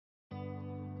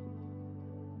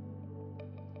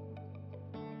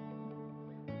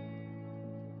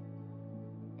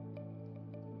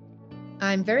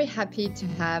I'm very happy to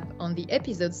have on the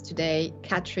episodes today,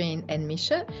 Catherine and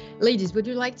Misha. Ladies, would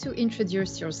you like to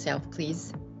introduce yourself,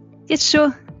 please? Yes,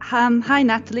 sure. Hi,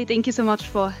 Natalie. Thank you so much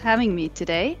for having me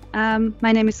today.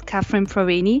 My name is Catherine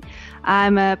Prorini.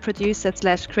 I'm a producer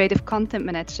 / creative content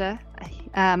manager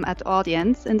at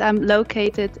Audience, and I'm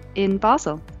located in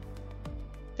Basel.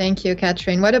 Thank you,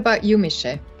 Catherine. What about you,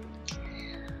 Misha?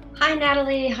 Hi,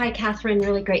 Natalie. Hi, Catherine.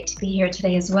 Really great to be here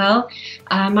today as well.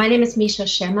 My name is Misha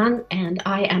Sheman, and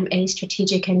I am a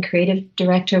strategic and creative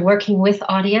director working with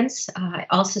Audience. I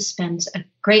also spend a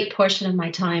great portion of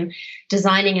my time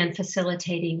designing and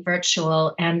facilitating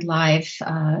virtual and live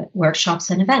workshops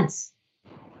and events.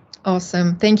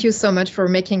 Awesome. Thank you so much for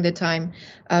making the time,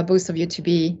 both of you, to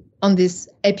be on this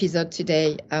episode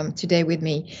today with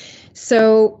me.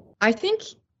 So I think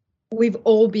we've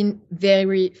all been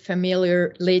very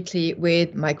familiar lately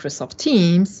with Microsoft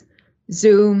Teams,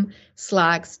 Zoom,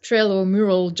 Slack, Trello,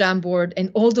 Mural, Jamboard,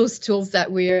 and all those tools that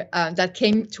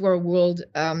came to our world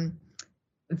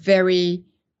very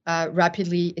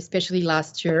rapidly, especially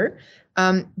last year.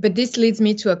 But this leads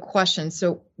me to a question.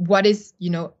 So what is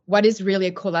really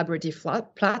a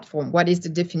collaborative platform? What is the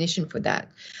definition for that?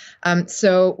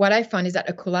 So what I found is that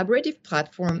a collaborative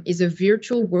platform is a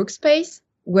virtual workspace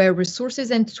where resources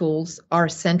and tools are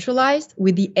centralized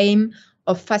with the aim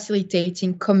of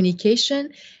facilitating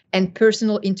communication and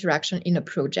personal interaction in a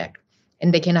project.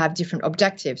 And they can have different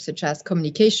objectives, such as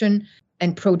communication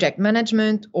and project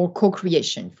management or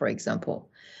co-creation, for example.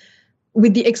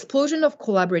 With the explosion of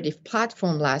collaborative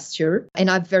platform last year, and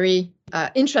I have a very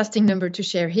interesting number to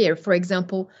share here. For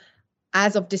example,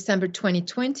 as of December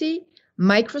 2020,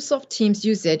 Microsoft Teams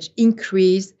usage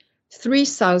increased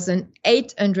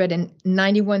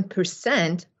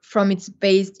 3,891% from its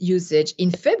base usage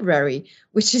in February,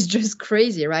 which is just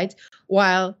crazy, right?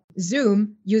 While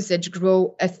Zoom usage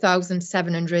grew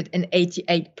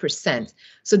 1,788%.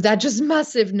 So that's just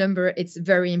massive number. It's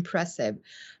very impressive.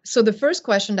 So the first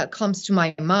question that comes to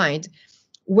my mind,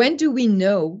 when do we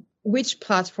know which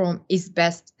platform is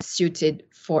best suited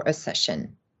for a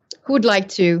session? Who would like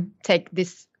to take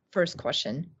this first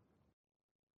question?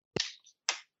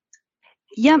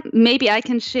 Yeah, maybe I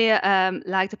can share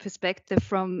the perspective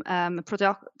from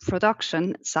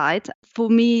production side. For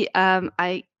me,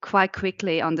 I quite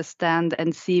quickly understand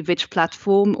and see which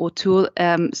platform or tool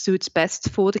suits best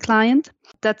for the client.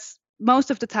 That's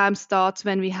most of the time starts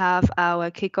when we have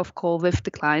our kickoff call with the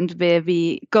client, where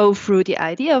we go through the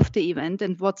idea of the event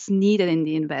and what's needed in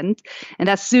the event. And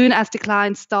as soon as the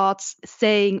client starts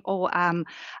saying,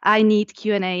 I need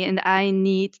Q&A and I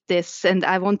need this and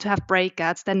I want to have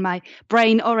breakouts, then my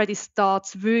brain already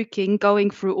starts working,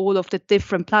 going through all of the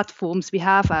different platforms we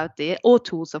have out there, or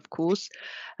tools, of course,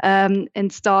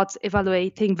 and starts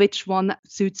evaluating which one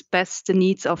suits best the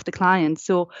needs of the client.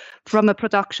 So from a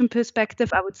production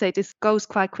perspective, I would say this goes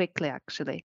quite quickly,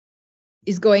 actually.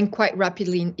 It's going quite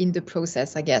rapidly in the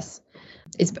process, I guess.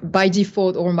 It's by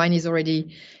default, or mine is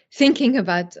already thinking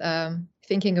about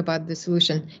the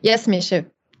solution. Yes, Misha,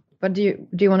 but do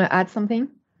you want to add something?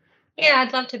 Yeah,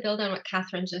 I'd love to build on what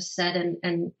Catherine just said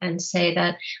and say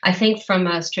that I think from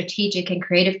a strategic and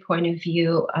creative point of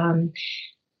view,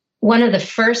 one of the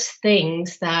first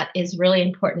things that is really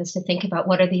important is to think about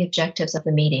what are the objectives of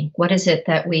the meeting? What is it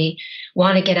that we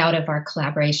want to get out of our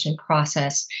collaboration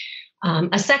process?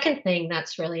 A second thing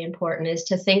that's really important is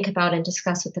to think about and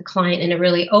discuss with the client in a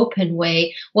really open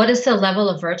way, what is the level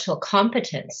of virtual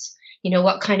competence?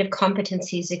 What kind of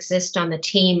competencies exist on the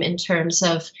team in terms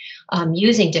of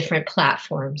using different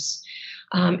platforms?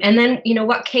 And then,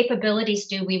 what capabilities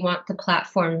do we want the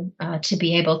platform to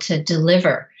be able to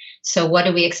deliver? So what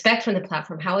do we expect from the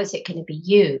platform? How is it going to be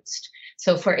used?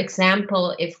 So for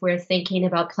example, if we're thinking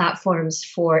about platforms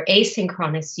for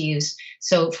asynchronous use,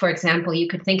 so for example, you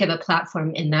could think of a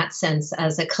platform in that sense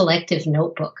as a collective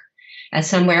notebook, as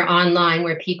somewhere online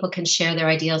where people can share their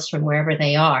ideas from wherever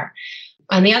they are.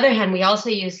 On the other hand, we also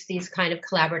use these kind of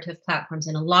collaborative platforms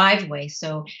in a live way.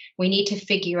 So we need to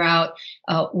figure out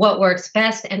what works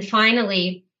best. And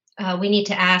finally, we need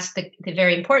to ask the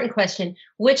very important question,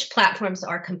 which platforms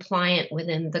are compliant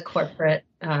within the corporate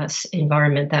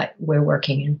environment that we're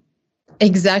working in?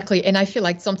 Exactly. And I feel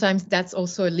like sometimes that's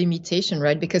also a limitation,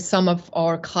 right? Because some of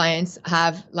our clients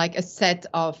have like a set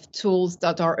of tools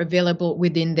that are available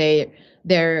within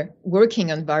their working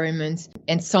environment.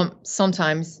 And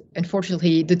sometimes,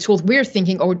 unfortunately, the tools we're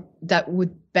thinking or that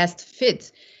would best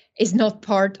fit is not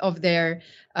part of their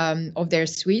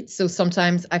suite. So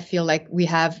sometimes I feel like we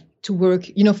have to work,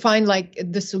 find like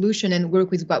the solution and work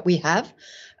with what we have.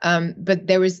 But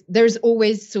there's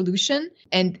always solution.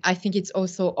 And I think it's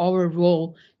also our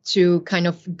role to kind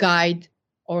of guide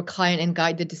our client and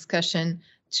guide the discussion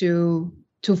to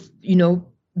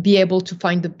be able to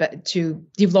find to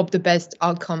develop the best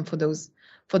outcome for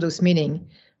those meetings.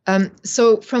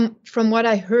 So from what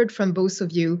I heard from both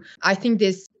of you, I think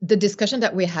the discussion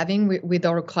that we're having with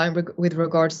our client with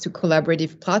regards to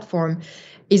collaborative platform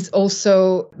is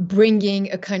also bringing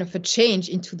a kind of a change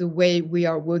into the way we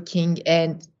are working,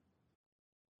 and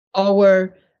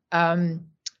our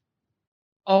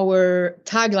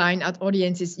tagline at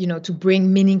Audience is, to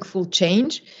bring meaningful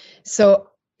change. So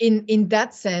in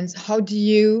that sense, how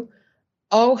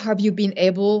have you been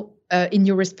able in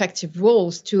your respective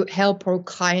roles to help our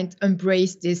client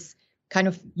embrace this kind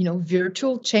of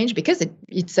virtual change, because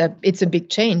it's a big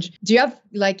change? Do you have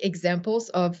like examples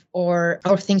of or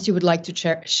things you would like to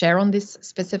share on this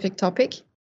specific topic?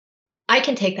 I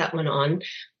can take that one on.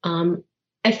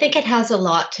 I think it has a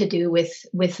lot to do with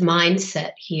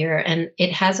mindset here, and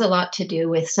it has a lot to do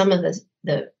with some of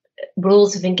the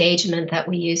rules of engagement that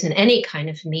we use in any kind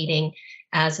of meeting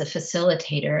as a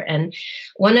facilitator. And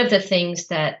one of the things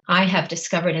that I have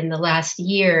discovered in the last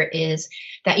year is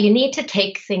that you need to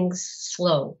take things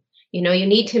slow. You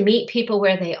need to meet people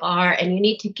where they are, and you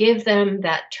need to give them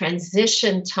that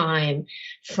transition time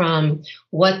from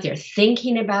what they're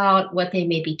thinking about, what they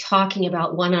may be talking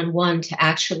about one-on-one, to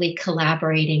actually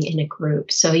collaborating in a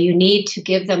group. So you need to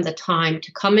give them the time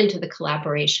to come into the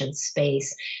collaboration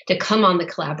space, to come on the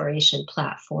collaboration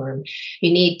platform.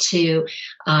 You need to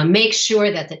make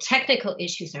sure that the technical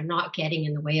issues are not getting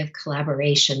in the way of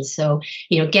collaboration. So,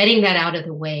 getting that out of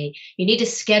the way, you need to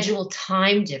schedule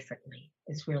time differently.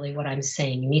 Is really what I'm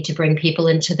saying. You need to bring people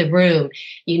into the room.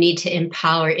 You need to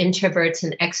empower introverts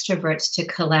and extroverts to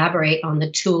collaborate on the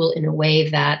tool in a way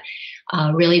that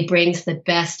really brings the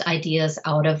best ideas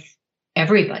out of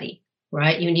everybody,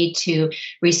 right? You need to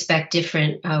respect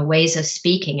different ways of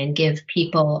speaking and give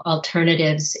people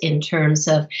alternatives in terms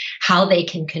of how they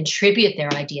can contribute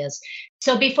their ideas.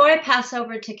 So before I pass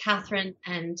over to Catherine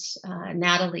and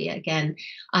Natalie again,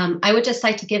 I would just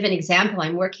like to give an example.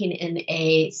 I'm working in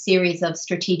a series of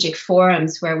strategic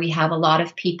forums where we have a lot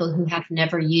of people who have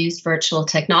never used virtual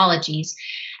technologies.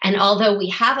 And although we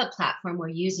have a platform, we're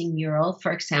using Mural,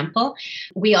 for example,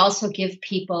 we also give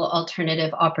people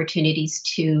alternative opportunities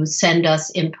to send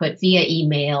us input via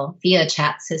email, via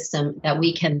chat system that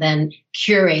we can then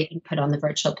curate and put on the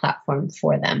virtual platform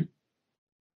for them.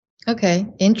 Okay,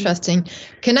 interesting.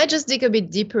 Can I just dig a bit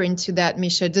deeper into that,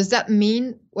 Misha? Does that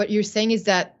mean what you're saying is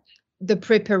that the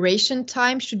preparation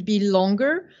time should be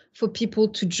longer for people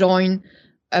to join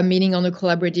a meeting on a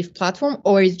collaborative platform,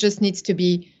 or it just needs to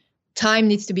be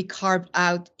carved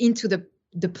out into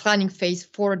the planning phase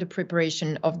for the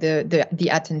preparation of the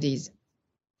attendees?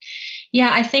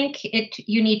 Yeah, I think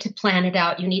you need to plan it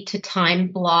out. You need to time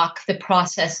block the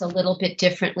process a little bit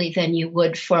differently than you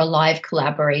would for a live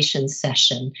collaboration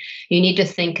session. You need to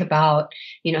think about,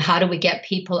 how do we get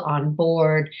people on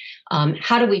board?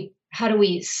 How do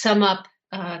we sum up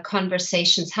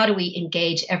conversations? How do we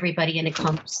engage everybody in a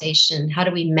conversation? How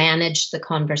do we manage the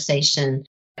conversation?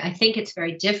 I think it's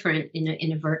very different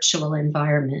in a virtual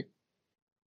environment.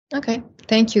 Okay,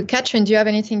 thank you. Catherine, do you have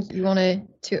anything you wanted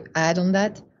to add on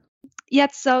that?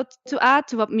 Yes, so to add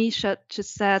to what Misha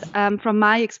just said, from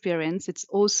my experience, it's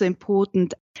also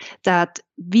important that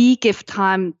we give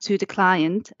time to the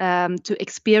client to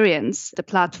experience the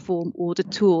platform or the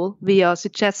tool we are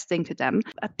suggesting to them.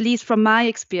 At least from my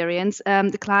experience,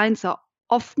 the clients are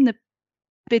often a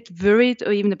bit worried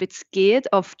or even a bit scared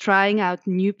of trying out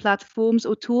new platforms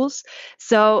or tools.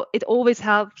 So it always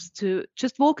helps to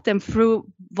just walk them through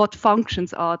what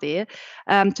functions are there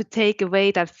to take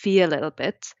away that fear a little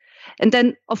bit. And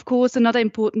then, of course, another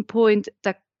important point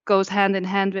that goes hand in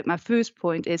hand with my first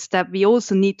point is that we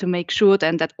also need to make sure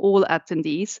then that all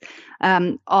attendees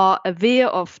are aware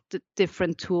of the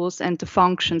different tools and the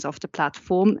functions of the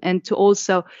platform, and to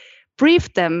also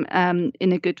brief them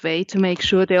in a good way to make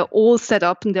sure they're all set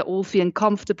up and they're all feeling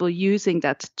comfortable using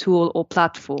that tool or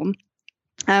platform.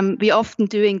 We're often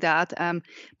doing that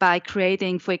by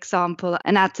creating, for example,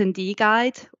 an attendee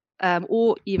guide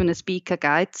or even a speaker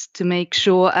guide to make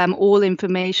sure all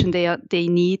information they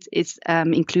need is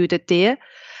included there.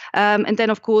 And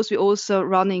then, of course, we're also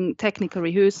running technical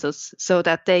rehearsals so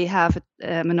that they have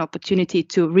an opportunity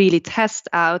to really test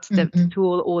out the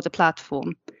tool or the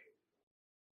platform.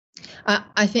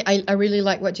 I think I really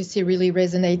like what you say, really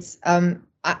resonates.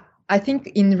 I think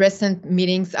in recent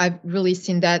meetings, I've really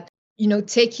seen that,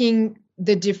 taking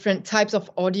the different types of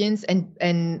audience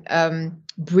and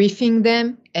briefing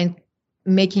them and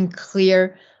making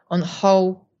clear on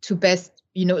how to best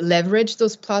leverage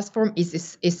those platforms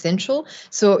is essential.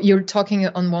 So you're talking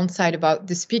on one side about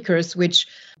the speakers,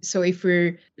 so if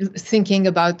we're thinking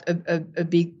about a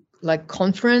big like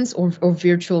conference or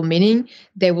virtual meeting,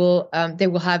 they will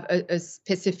have a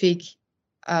specific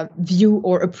view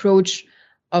or approach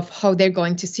of how they're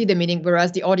going to see the meeting,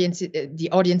 whereas the audience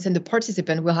and the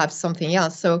participant will have something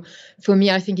else. So for me,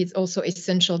 I think it's also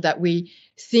essential that we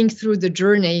think through the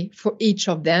journey for each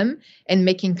of them and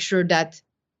making sure that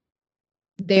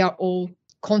they are all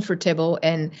comfortable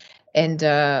and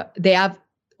they have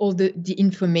all the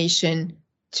information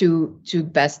to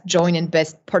best join and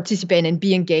best participate and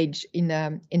be engaged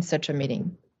in such a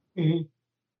meeting. Mm-hmm.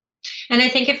 And I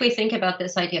think if we think about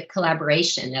this idea of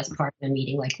collaboration as part of the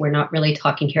meeting, like we're not really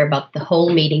talking here about the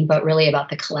whole meeting, but really about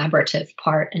the collaborative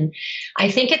part. And I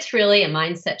think it's really a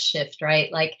mindset shift,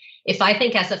 right? Like if I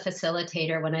think as a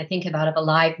facilitator, when I think about a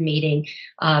live meeting,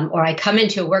 or I come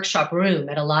into a workshop room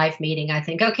at a live meeting, I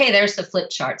think, okay, there's the flip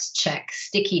charts, check,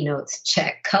 sticky notes,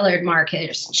 check, colored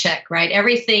markers, check, right?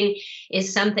 Everything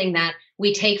is something that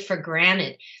we take for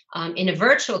granted. In a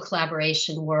virtual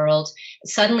collaboration world,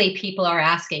 suddenly people are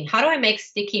asking, how do I make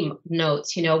sticky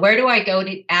notes? Where do I go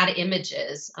to add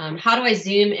images? How do I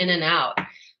zoom in and out?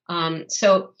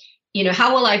 So,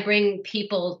 how will I bring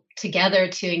people together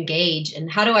to engage? And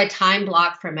how do I time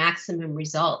block for maximum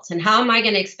results? And how am I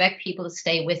going to expect people to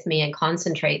stay with me and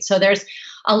concentrate? So there's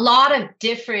a lot of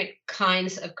different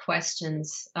kinds of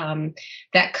questions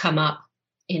that come up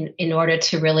in order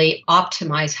to really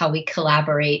optimize how we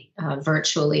collaborate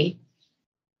virtually.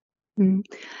 And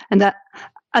that,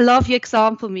 I love your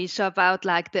example, Misha, about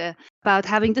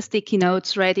having the sticky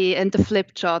notes ready and the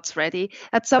flip charts ready.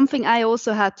 That's something I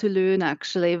also had to learn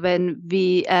actually when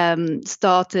we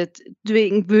started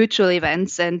doing virtual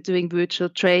events and doing virtual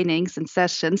trainings and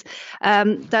sessions.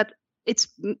 That it's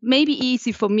maybe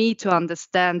easy for me to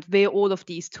understand where all of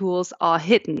these tools are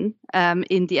hidden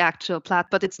in the actual platform,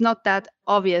 but it's not that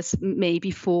obvious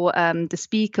maybe for the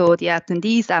speaker or the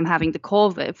attendees I'm having the call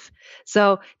with.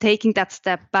 So taking that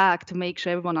step back to make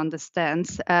sure everyone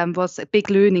understands was a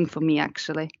big learning for me,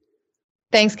 actually.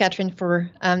 Thanks, Catherine, for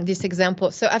this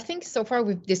example. So I think so far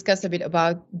we've discussed a bit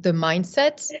about the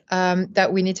mindset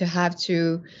that we need to have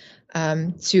to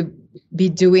be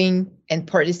doing and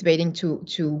participating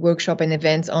to workshop and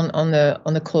events on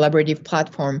a collaborative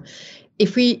platform.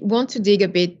 If we want to dig a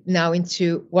bit now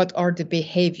into what are the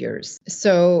behaviors,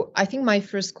 so I think my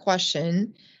first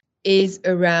question is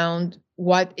around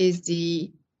what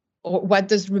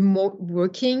does remote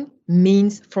working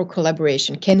means for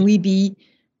collaboration? Can we be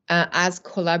as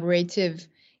collaborative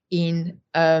in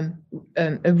a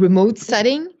remote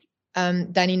setting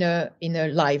than in a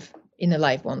live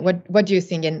one? What do you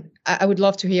think? And I would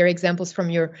love to hear examples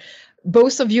from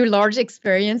both of your large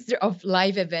experience of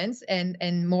live events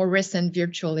and more recent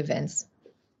virtual events.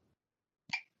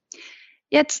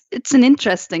 Yeah, it's an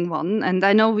interesting one, and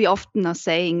I know we often are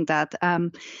saying that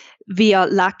we are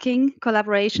lacking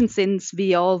collaboration since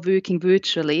we are working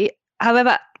virtually.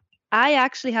 However, I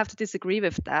actually have to disagree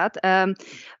with that.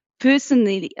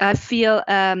 Personally, I feel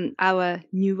our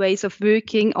new ways of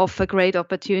working offer great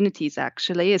opportunities,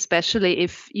 actually, especially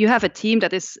if you have a team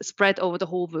that is spread over the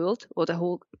whole world or the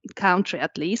whole country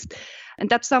at least.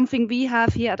 And that's something we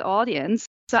have here at Audience.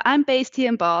 So I'm based here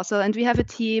in Basel, and we have a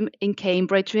team in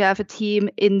Cambridge, we have a team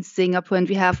in Singapore, and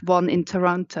we have one in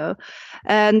Toronto.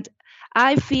 And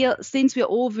I feel since we're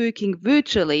all working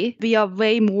virtually, we are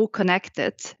way more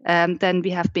connected than we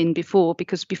have been before,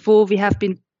 because before we have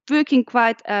been working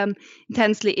quite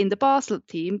intensely in the Basel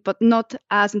team, but not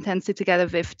as intensely together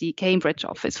with the Cambridge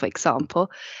office, for example.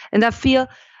 And I feel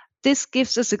this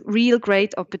gives us a real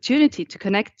great opportunity to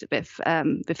connect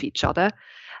with each other.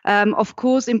 Of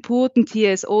course, important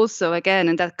here is also, again,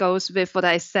 and that goes with what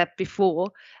I said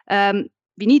before,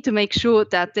 we need to make sure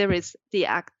that there is the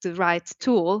right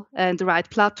tool and the right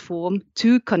platform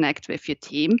to connect with your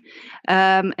team.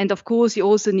 And of course, you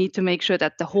also need to make sure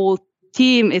that the whole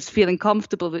team is feeling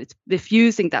comfortable with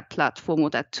using that platform or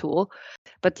that tool.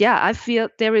 But yeah, I feel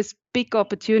there is big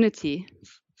opportunity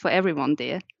for everyone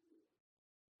there.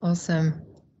 Awesome.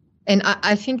 And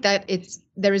I think that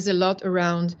there is a lot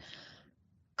around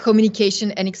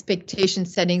communication and expectation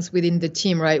settings within the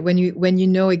team, right? When you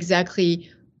know exactly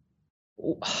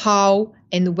how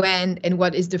and when and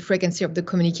what is the frequency of the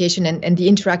communication and the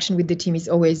interaction with the team it's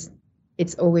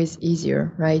always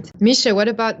easier, right? Misha,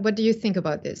 what do you think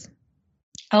about this?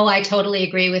 Oh, I totally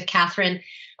agree with Catherine.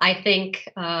 I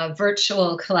think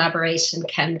virtual collaboration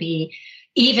can be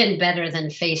even better than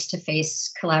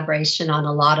face-to-face collaboration on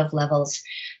a lot of levels.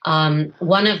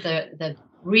 One of the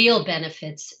real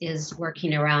benefits is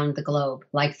working around the globe,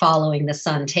 like following the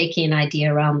sun, taking an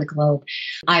idea around the globe.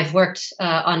 I've worked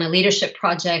on a leadership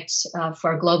project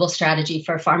for a global strategy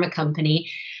for a pharma company,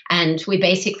 and we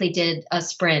basically did a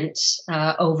sprint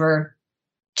over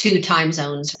 2 time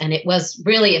zones, and it was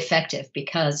really effective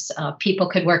because people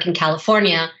could work in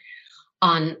California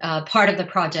on part of the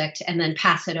project and then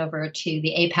pass it over to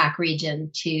the APAC region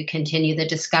to continue the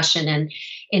discussion. And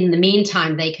in the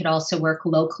meantime, they could also work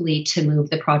locally to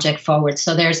move the project forward.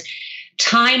 So there's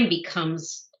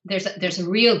a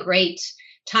real great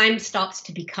time stops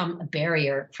to become a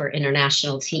barrier for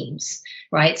international teams,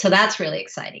 right? So that's really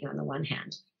exciting on the one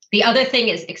hand. The other thing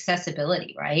is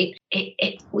accessibility, right?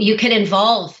 You can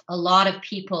involve a lot of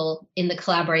people in the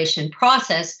collaboration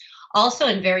process, also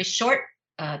in very short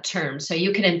terms. So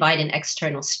you can invite an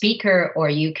external speaker, or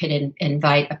you can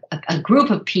invite a group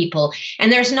of people.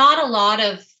 And there's not a lot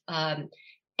of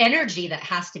energy that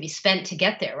has to be spent to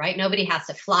get there, right? Nobody has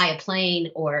to fly a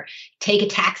plane or take a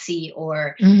taxi,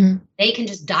 or they can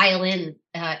just dial in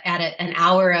at an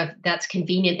hour that's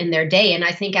convenient in their day. And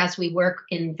I think as we work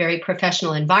in very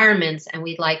professional environments and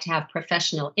we'd like to have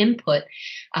professional input,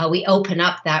 we open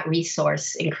up that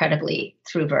resource incredibly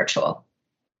through virtual.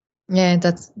 Yeah,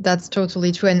 that's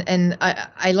totally true. And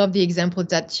I love the example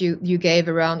that you gave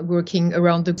around working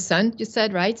around the sun, you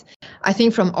said, right? I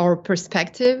think from our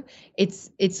perspective,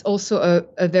 it's also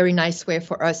a very nice way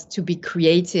for us to be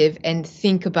creative and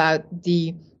think about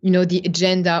the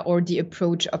agenda or the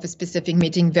approach of a specific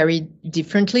meeting very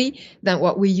differently than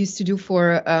what we used to do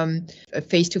for a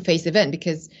face-to-face event.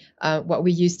 Because what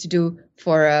we used to do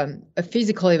for a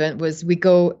physical event was we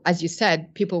go, as you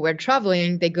said, people were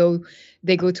traveling, they go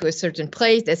to a certain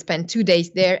place, they spend 2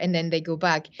 days there, and then they go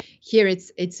back. Here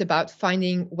it's about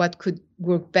finding what could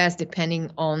work best depending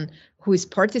on who is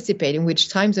participating, which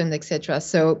time zone, etc.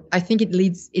 So I think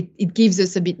it gives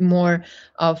us a bit more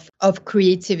of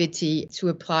creativity to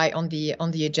apply on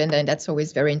the agenda, and that's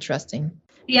always very interesting.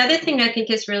 The other thing I think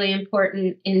is really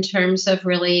important in terms of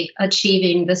really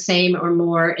achieving the same or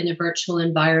more in a virtual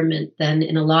environment than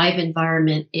in a live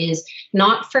environment is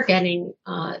not forgetting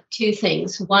 2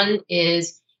 things. One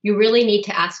is you really need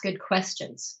to ask good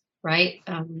questions, right?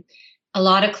 A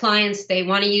lot of clients, they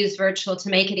want to use virtual to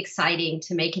make it exciting,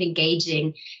 to make it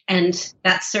engaging, and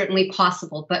that's certainly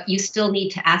possible, but you still need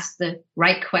to ask the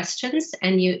right questions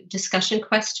and discussion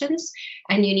questions,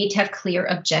 and you need to have clear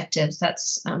objectives.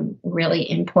 That's really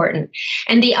important.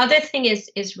 And the other thing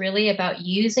is really about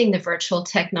using the virtual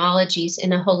technologies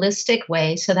in a holistic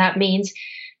way. So that means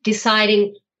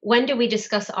deciding, when do we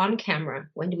discuss on camera?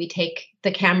 When do we take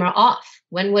the camera off?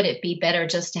 When would it be better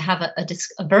just to have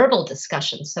a verbal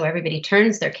discussion so everybody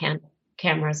turns their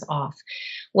cameras off?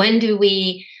 When do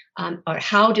we, or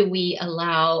how do we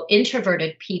allow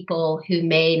introverted people who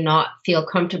may not feel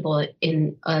comfortable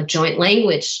in a joint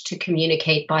language to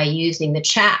communicate by using the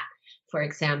chat, for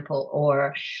example,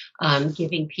 or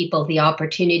giving people the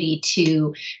opportunity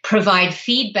to provide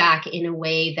feedback in a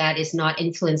way that is not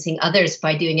influencing others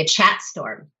by doing a chat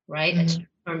storm, right? Mm-hmm. A chat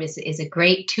storm is a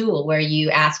great tool where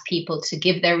you ask people to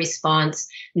give their response,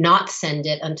 not send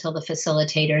it until the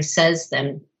facilitator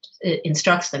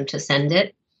instructs them to send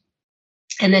it.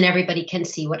 And then everybody can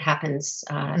see what happens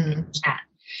in the chat.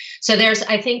 So there's,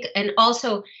 I think, and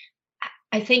also,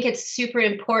 I think it's super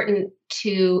important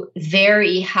to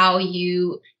vary how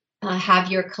you have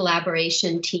your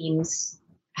collaboration teams,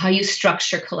 how you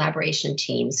structure collaboration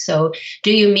teams. So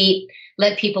do you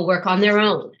let people work on their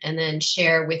own and then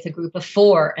share with a group of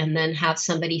 4 and then have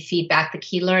somebody feedback the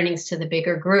key learnings to the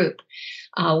bigger group?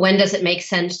 When does it make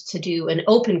sense to do an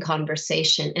open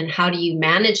conversation, and how do you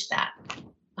manage that?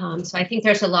 So I think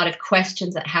there's a lot of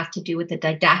questions that have to do with the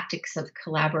didactics of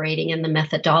collaborating and the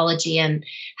methodology, and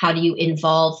how do you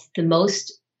involve the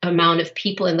most amount of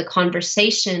people in the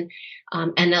conversation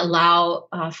and allow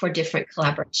for different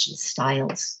collaboration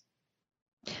styles.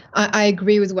 I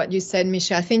agree with what you said,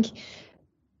 Misha. I think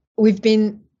we've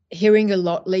been hearing a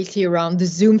lot lately around the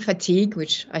Zoom fatigue,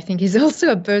 which I think is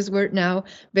also a buzzword now,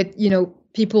 but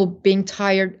people being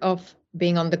tired of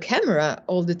being on the camera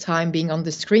all the time, being on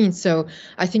the screen. So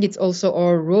I think it's also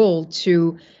our role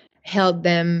to help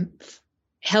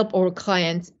our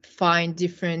clients find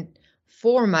different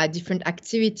format, different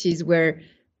activities where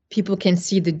people can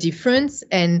see the difference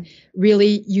and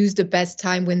really use the best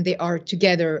time when they are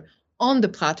together on the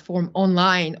platform,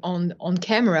 online, on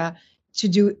camera, to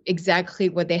do exactly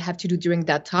what they have to do during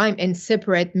that time, and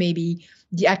separate maybe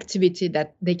the activity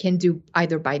that they can do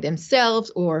either by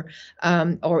themselves or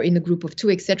in a group of 2,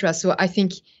 etc. So I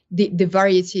think the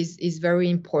variety is very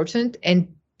important,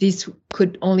 and this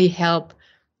could only help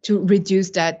to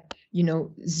reduce that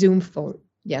Zoom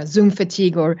Zoom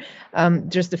fatigue, or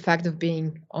just the fact of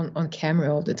being on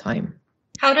camera all the time.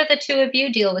 How do the two of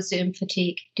you deal with Zoom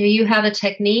fatigue? Do you have a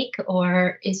technique,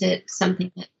 or is it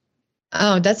something that...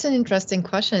 Oh, that's an interesting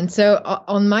question. So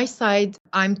on my side,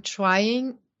 I'm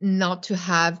trying not to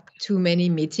have too many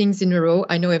meetings in a row.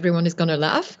 I know everyone is going to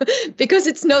laugh because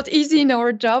it's not easy in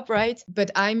our job, right?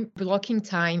 But I'm blocking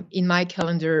time in my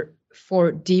calendar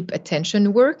for deep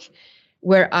attention work,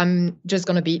 where I'm just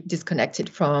going to be disconnected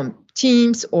from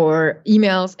Teams or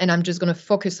emails, and I'm just going to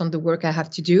focus on the work I have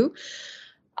to do.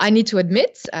 I need to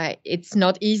admit, it's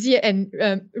not easy and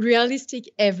realistic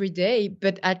every day,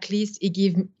 but at least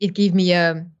it give me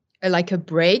a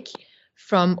break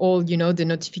from all, the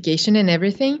notification and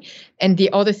everything. And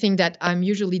the other thing that I'm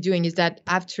usually doing is that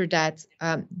after that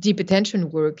deep attention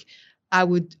work, I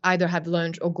would either have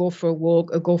lunch or go for a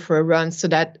walk or go for a run, so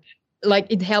that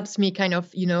it helps me kind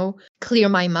of, clear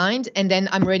my mind, and then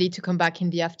I'm ready to come back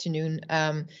in the afternoon.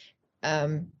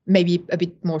 Maybe a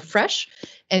bit more fresh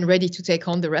and ready to take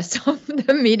on the rest of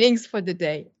the meetings for the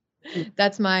day.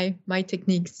 That's my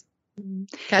techniques.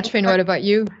 Katrin, what about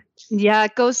you? Yeah,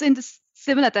 it goes in the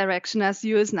similar direction as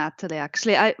yours, Natalie.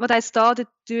 Actually, what I started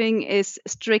doing is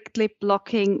strictly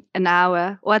blocking an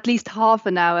hour, or at least half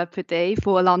an hour per day,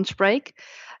 for a lunch break.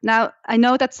 Now, I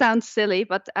know that sounds silly,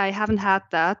 but I haven't had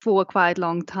that for a quite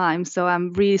long time, so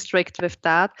I'm really strict with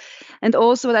that. And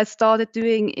also what I started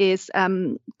doing is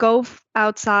go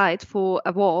outside for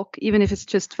a walk, even if it's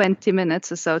just 20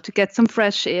 minutes or so, to get some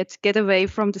fresh air, to get away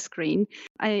from the screen.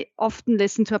 I often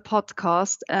listen to a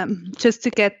podcast just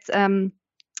to get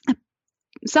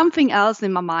something else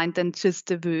in my mind than just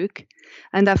the work.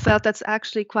 And I felt that's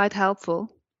actually quite helpful.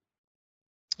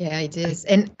 Yeah, it is.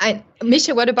 And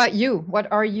Misha, what about you?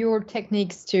 What are your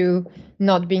techniques to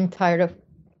not being tired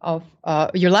of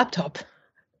your laptop?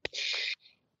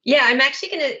 Yeah, I'm actually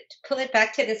going to pull it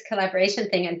back to this collaboration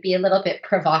thing and be a little bit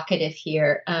provocative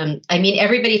here.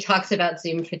 Everybody talks about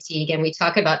Zoom fatigue, and we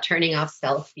talk about turning off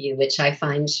self-view, which I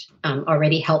find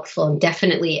already helpful, and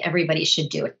definitely everybody should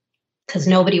do it, because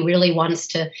nobody really wants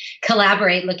to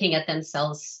collaborate looking at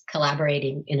themselves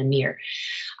collaborating in a mirror.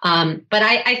 But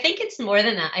I think it's more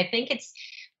than that. I think it's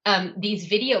these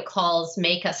video calls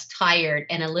make us tired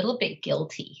and a little bit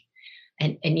guilty.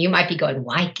 And you might be going,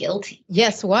 why guilty?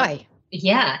 Yes, why?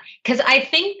 Yeah, because I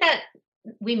think that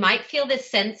we might feel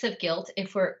this sense of guilt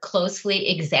if we're closely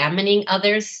examining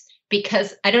others,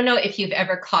 because I don't know if you've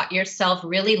ever caught yourself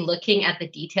really looking at the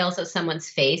details of someone's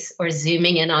face or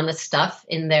zooming in on the stuff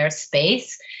in their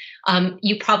space.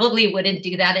 You probably wouldn't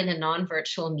do that in a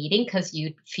non-virtual meeting because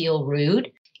you'd feel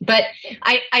rude. But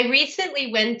I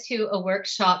recently went to a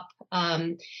workshop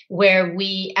where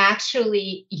we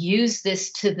actually used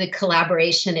this to the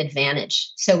collaboration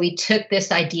advantage. So we took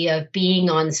this idea of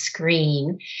being on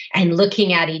screen and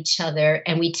looking at each other,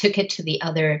 and we took it to the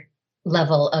other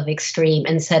level of extreme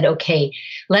and said, okay,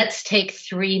 let's take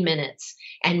 3 minutes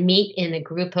and meet in a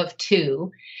group of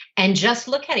 2 and just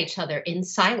look at each other in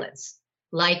silence.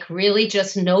 Like really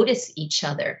just notice each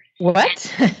other.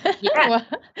 What? Yeah.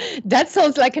 That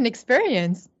sounds like an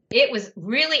experience. It was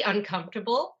really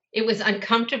uncomfortable. It was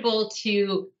uncomfortable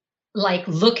to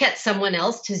look at someone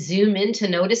else, to zoom in, to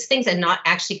notice things and not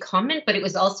actually comment, but it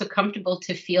was also comfortable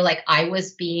to feel like I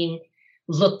was being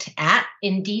looked at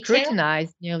in detail.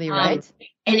 Scrutinized, nearly, right?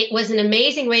 And it was an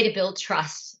amazing way to build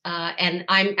trust. And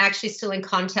I'm actually still in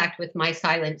contact with my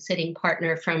silent sitting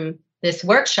partner from this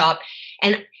workshop.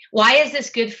 And why is this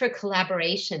good for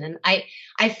collaboration? And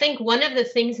I think one of the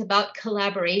things about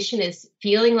collaboration is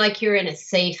feeling like you're in a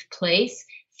safe place,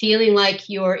 feeling like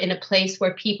you're in a place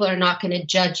where people are not going to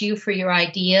judge you for your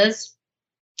ideas,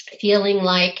 feeling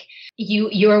like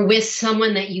you're with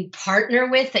someone that you partner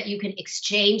with, that you can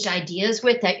exchange ideas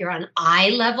with, that you're on eye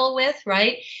level with,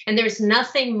 right? And there's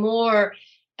nothing more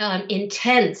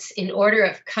intense in order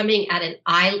of coming at an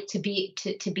eye to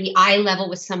be eye level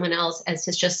with someone else as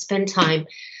to just spend time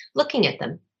looking at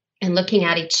them and looking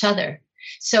at each other.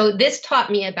 So this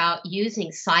taught me about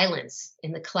using silence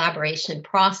in the collaboration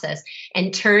process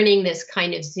and turning this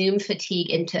kind of Zoom fatigue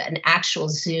into an actual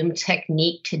Zoom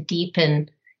technique to deepen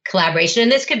collaboration.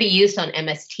 And this could be used on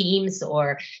MS Teams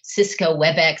or Cisco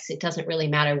WebEx. It doesn't really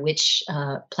matter which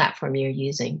platform you're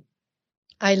using.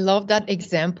 I love that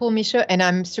example, Misha, and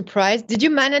I'm surprised. Did you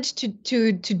manage to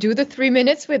do the 3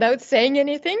 minutes without saying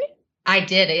anything? I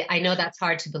did. I know that's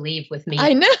hard to believe with me.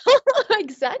 I know,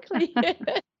 exactly.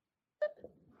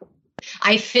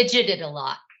 I fidgeted a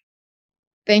lot.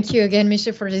 Thank you again,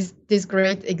 Misha, for this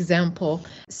great example.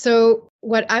 So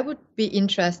what I would be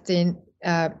interested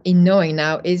in knowing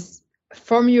now is,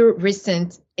 from your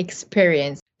recent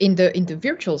experience in the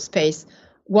virtual space,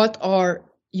 what are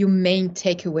your main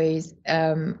takeaways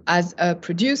as a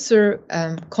producer,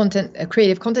 a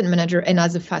creative content manager, and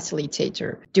as a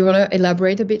facilitator? Do you want to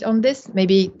elaborate a bit on this?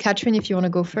 Maybe Katrin, if you want to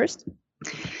go first.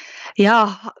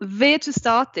 Yeah, where to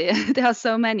start there? There are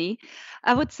so many.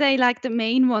 I would say like the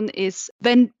main one is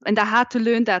and I had to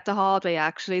learn that the hard way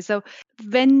actually. So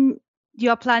when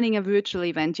you're planning a virtual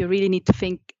event, you really need to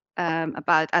think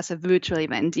about it as a virtual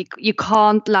event. You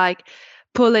can't like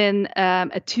pull in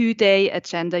a 2-day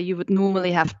agenda you would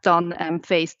normally have done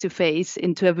face-to-face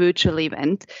into a virtual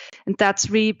event. And that's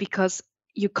really because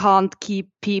you can't keep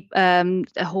a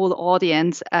whole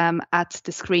audience at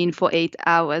the screen for 8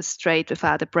 hours straight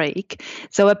without a break.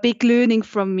 So a big learning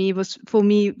for me was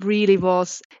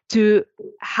to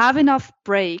have enough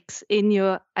breaks in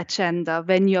your agenda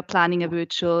when you're planning a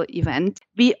virtual event.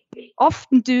 We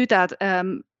often do that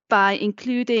by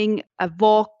including a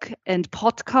walk and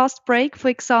podcast break, for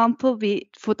example.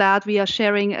 For that, we are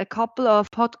sharing a couple of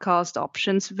podcast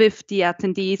options with the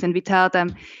attendees, and we tell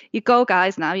them, you go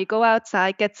guys now, you go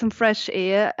outside, get some fresh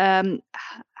air,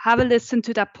 have a listen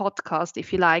to that podcast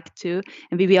if you like to,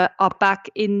 and we are back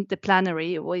in the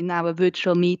plenary or in our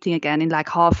virtual meeting again in like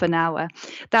half an hour.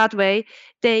 That way,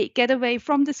 they get away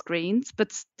from the screens,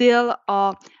 but still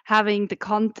are having the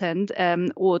content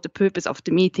or the purpose of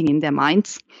the meeting in their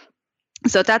minds.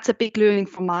 So that's a big learning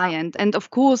from my end. And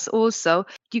of course, also,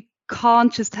 you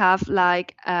can't just have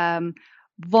like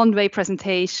one-way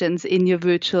presentations in your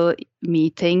virtual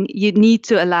meeting. You need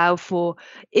to allow for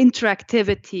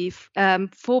interactivity,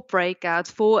 for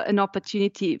breakouts, for an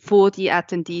opportunity for the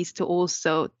attendees to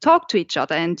also talk to each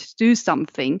other and do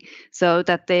something, so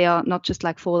that they are not just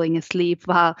like falling asleep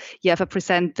while you have a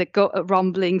presenter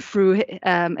rumbling through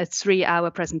a 3-hour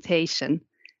presentation.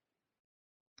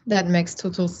 That makes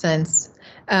total sense.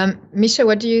 Misha,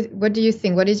 what do you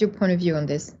think? What is your point of view on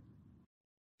this?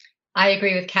 I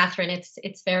agree with Katrin.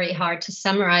 It's very hard to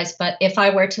summarize, but if I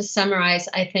were to summarize,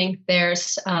 I think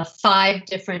there's 5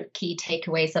 different key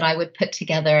takeaways that I would put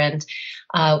together. And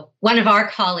one of our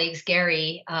colleagues,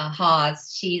 Gary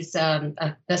Hawes, she's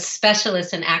a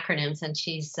specialist in acronyms, and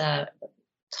she's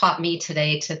taught me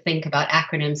today to think about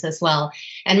acronyms as well.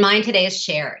 And mine today is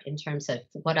SHARE, in terms of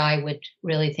what I would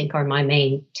really think are my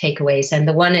main takeaways. And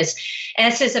the one is,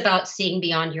 S is about seeing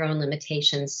beyond your own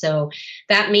limitations. So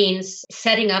that means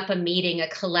setting up a meeting, a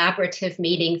collaborative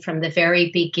meeting from the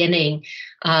very beginning,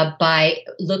 by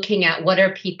looking at what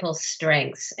are people's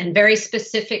strengths. And very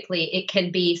specifically, it can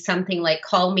be something like,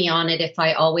 call me on it if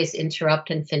I always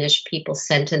interrupt and finish people's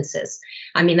sentences.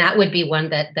 I mean, that would be one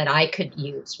that I could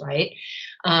use, right?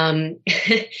 And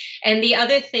the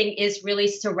other thing is really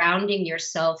surrounding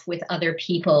yourself with other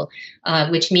people,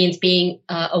 which means being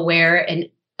aware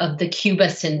of the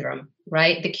Cuba syndrome,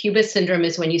 right? The Cuba syndrome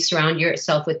is when you surround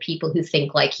yourself with people who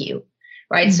think like you,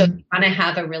 right? Mm-hmm. So if you want to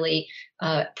have a really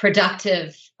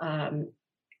productive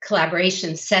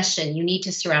collaboration session, you need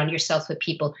to surround yourself with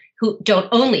people who don't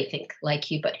only think like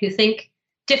you, but who think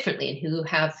differently and who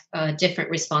have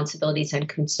different responsibilities and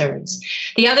concerns.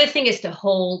 The other thing is to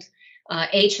hold.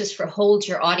 H is for hold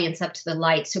your audience up to the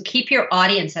light. So keep your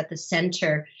audience at the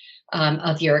center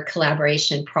of your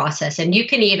collaboration process. And you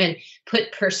can even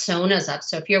put personas up.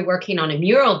 So if you're working on a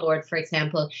mural board, for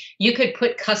example, you could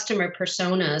put customer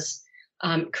personas,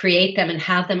 create them and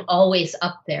have them always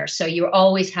up there. So you're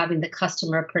always having the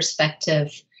customer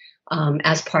perspective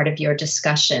as part of your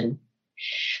discussion.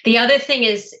 The other thing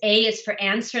is, A is for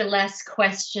answer less,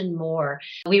 question more.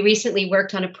 We recently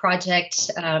worked on a project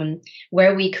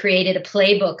where we created a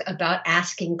playbook about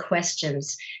asking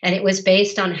questions. And it was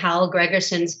based on Hal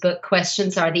Gregerson's book,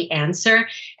 Questions Are the Answer.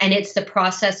 And it's the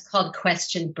process called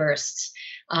question bursts.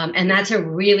 And that's a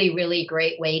really, really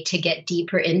great way to get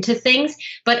deeper into things,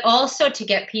 but also to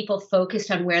get people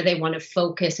focused on where they want to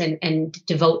focus and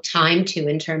devote time to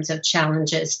in terms of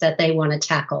challenges that they want to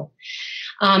tackle.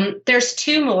 There's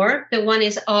 2 more. The one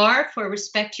is R for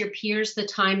respect your peers, the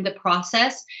time, the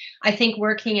process. I think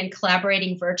working and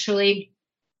collaborating virtually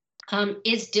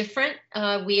is different.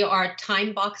 We are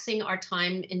time boxing our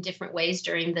time in different ways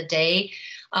during the day.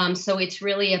 So it's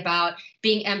really about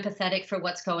being empathetic for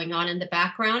what's going on in the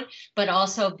background, but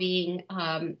also being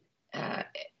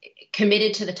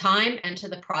committed to the time and to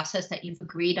the process that you've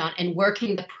agreed on, and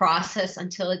working the process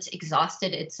until it's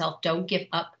exhausted itself. Don't give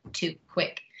up too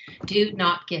quick. Do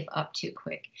not give up too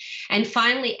quick. And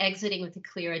finally, exiting with a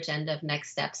clear agenda of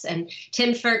next steps. And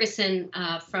Tim Ferguson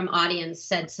from Audience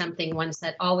said something once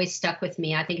that always stuck with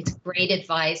me. I think it's great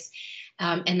advice.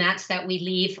 And that's that we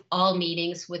leave all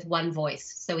meetings with one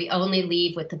voice. So we only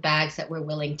leave with the bags that we're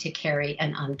willing to carry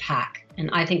and unpack.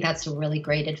 And I think that's a really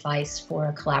great advice for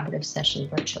a collaborative session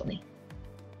virtually.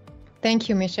 Thank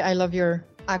you, Misha. I love your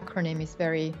acronym is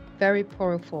very, very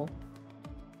powerful.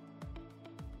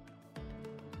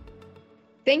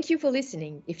 Thank you for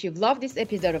listening. If you've loved this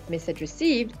episode of Message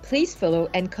Received, please follow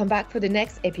and come back for the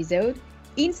next episode,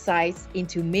 Insights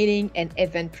into Meeting and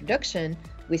Event Production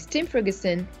with Tim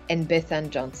Ferguson and Bethan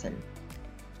Johnson.